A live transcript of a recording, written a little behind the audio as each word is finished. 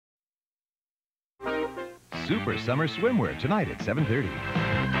super summer swimwear tonight at 7:30.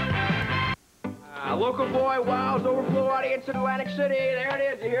 Local boy wows overflow audience in Atlantic City. There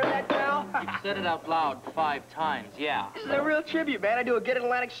it is. You hear that, pal? You said it out loud 5 times, yeah. This is a real tribute, man. I do a get in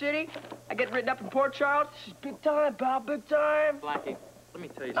Atlantic City. I get written up in Port Charles. This is big time, pal. Big time. Blackie, let me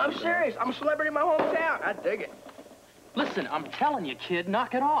tell you I'm something. serious. I'm a celebrity in my hometown. I dig it. Listen, I'm telling you, kid,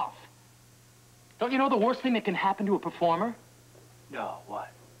 knock it off. Don't you know the worst thing that can happen to a performer? No,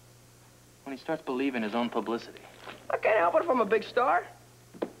 what? When he starts believing his own publicity. I can't help it if I'm a big star.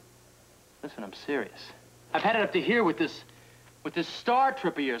 Listen, I'm serious. I've had it up to here with this star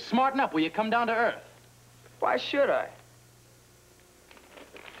trip of yours. Smarten up, will you come down to earth? Why should I?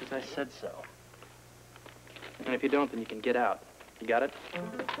 Because I said so. And if you don't, then you can get out. You got it?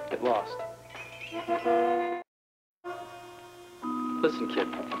 Get lost. Listen, kid.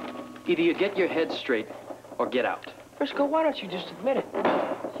 Either you get your head straight or get out. Frisco, why don't you just admit it?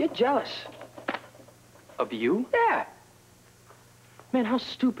 You're jealous. Of you? Yeah. Man, how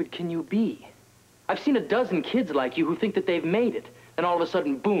stupid can you be? I've seen a dozen kids like you who think that they've made it. Then all of a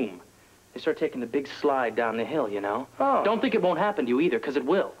sudden, boom. They start taking the big slide down the hill, you know? Oh. Don't think it won't happen to you either, because it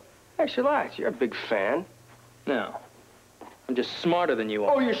will. Actually, lies. You're a big fan. No. I'm just smarter than you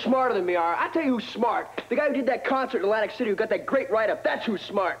are. Oh, you're smarter than me, are. I tell you who's smart. The guy who did that concert in Atlantic City who got that great write-up. That's who's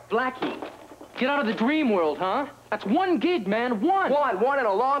smart. Blackie. Get out of the dream world, huh? That's one gig, man. One in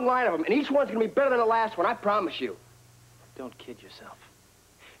a long line of them. And each one's gonna be better than the last one, I promise you. Don't kid yourself.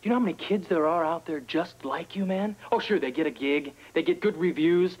 Do you know how many kids there are out there just like you, man? Oh, sure, they get a gig, they get good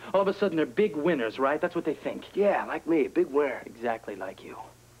reviews. All of a sudden, they're big winners, right? That's what they think. Yeah, like me, a big winner. Exactly like you.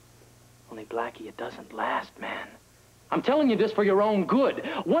 Only, Blackie, it doesn't last, man. I'm telling you this for your own good.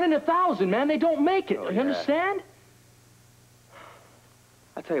 1 in 1,000, man, they don't make it. Oh, You understand?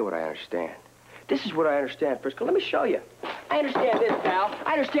 I'll tell you what I understand. This is what I understand, Frisco. Let me show you. I understand this, pal.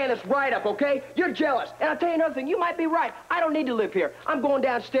 I understand this write-up, okay? You're jealous. And I'll tell you another thing. You might be right. I don't need to live here. I'm going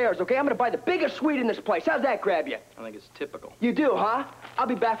downstairs, okay? I'm gonna buy the biggest suite in this place. How's that grab you? I think it's typical. You do, huh? I'll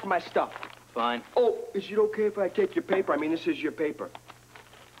be back for my stuff. Fine. Oh, is it okay if I take your paper? I mean, this is your paper.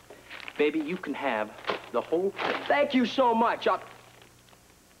 Baby, you can have the whole thing. Thank you so much. Do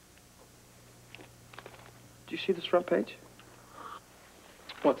you see this front page?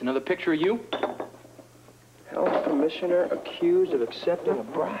 What's, another picture of you? Health commissioner accused of accepting a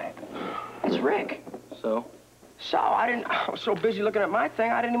bribe. It's Rick. So? I was so busy looking at my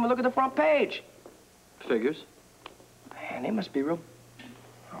thing, I didn't even look at the front page. Figures. Man, they must be real...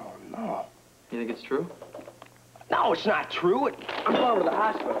 Oh, no. You think it's true? No, it's not true. I'm going to the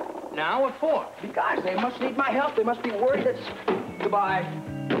hospital. Now, what for? Because they must need my help. They must be worried that... Goodbye.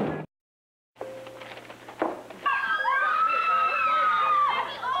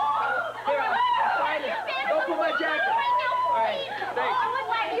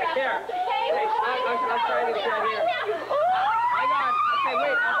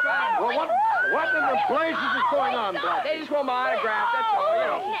 What in the blazes is going on, Blackie? They just want my autograph, that's all, you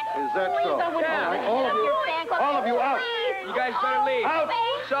know. Is that so? Yeah. All of you out. You guys better leave. Out.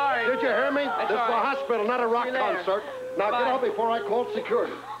 Sorry. Did you hear me? That's This is all a right. hospital, not a rock See you later. concert. Now Bye. get out before I call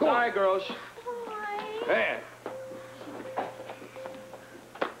security. Go on. Sorry, girls. Man.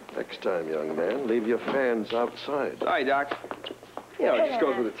 Next time, young man, leave your fans outside. Sorry, Doc. You know, it just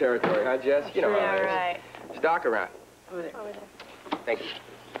goes with the territory, huh, Jess? You know how it is. Right. Is Doc around? Over there. Thank you.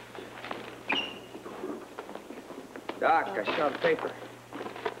 Doc, I saw the paper.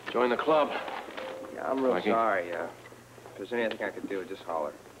 Join the club. Yeah, I'm real Blackie. sorry. If there's anything I could do, just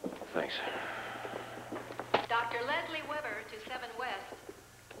holler. Thanks. Dr. Leslie Weber to 7 West.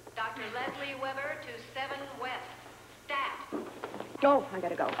 Dr. Leslie Weber to 7 West. Stat. Oh, I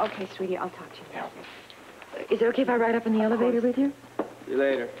gotta go. Okay, sweetie, I'll talk to you. Yeah. Is it okay if I ride up in the elevator with you? See you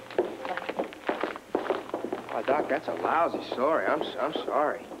later. Oh, Doc, that's a lousy story. I'm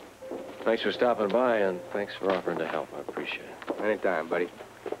sorry. Thanks for stopping by, and thanks for offering to help. I appreciate it. Anytime, buddy.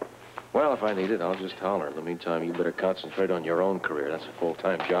 Well, if I need it, I'll just holler. In the meantime, you better concentrate on your own career. That's a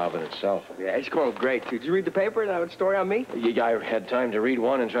full-time job in itself. Yeah, it's going great, too. Did you read the paper? That was a story on me? I had time to read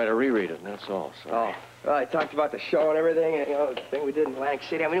one and try to reread it, and that's all. So. Oh. Well, I talked about the show and everything, and, you know, the thing we did in Atlantic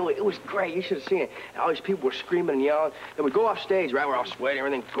City. I mean, it was great. You should have seen it. And all these people were screaming and yelling. Then we go off stage, right? We're all sweating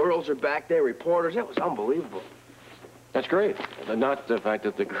and everything. Girls are back there, reporters. It was unbelievable. That's great. Not the fact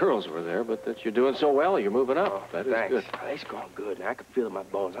that the girls were there, but that you're doing so well. You're moving up. Oh, that is thanks. good. Oh, it's going good, and I can feel it in my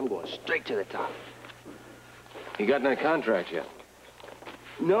bones. I'm going straight to the top. You got any contracts yet?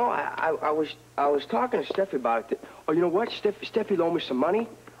 No, I was talking to Steffi about it. Oh, you know what? Steffi loaned me some money.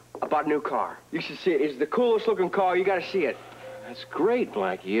 I bought a new car. You should see it. It's the coolest looking car. You got to see it. That's great,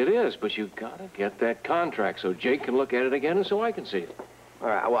 Blackie. It is, but you got to get that contract so Jake can look at it again and so I can see it. All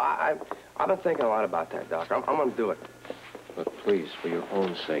right, well, I've been thinking a lot about that, Doc. I'm going to do it. But please, for your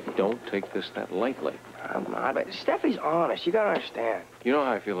own sake, don't take this that lightly. I'm not. But Steffi's honest. You got to understand. You know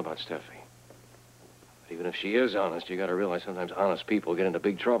how I feel about Steffi. But even if she is honest, you got to realize sometimes honest people get into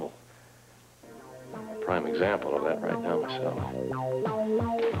big trouble. Prime example of that right now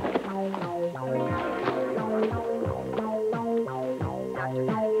myself.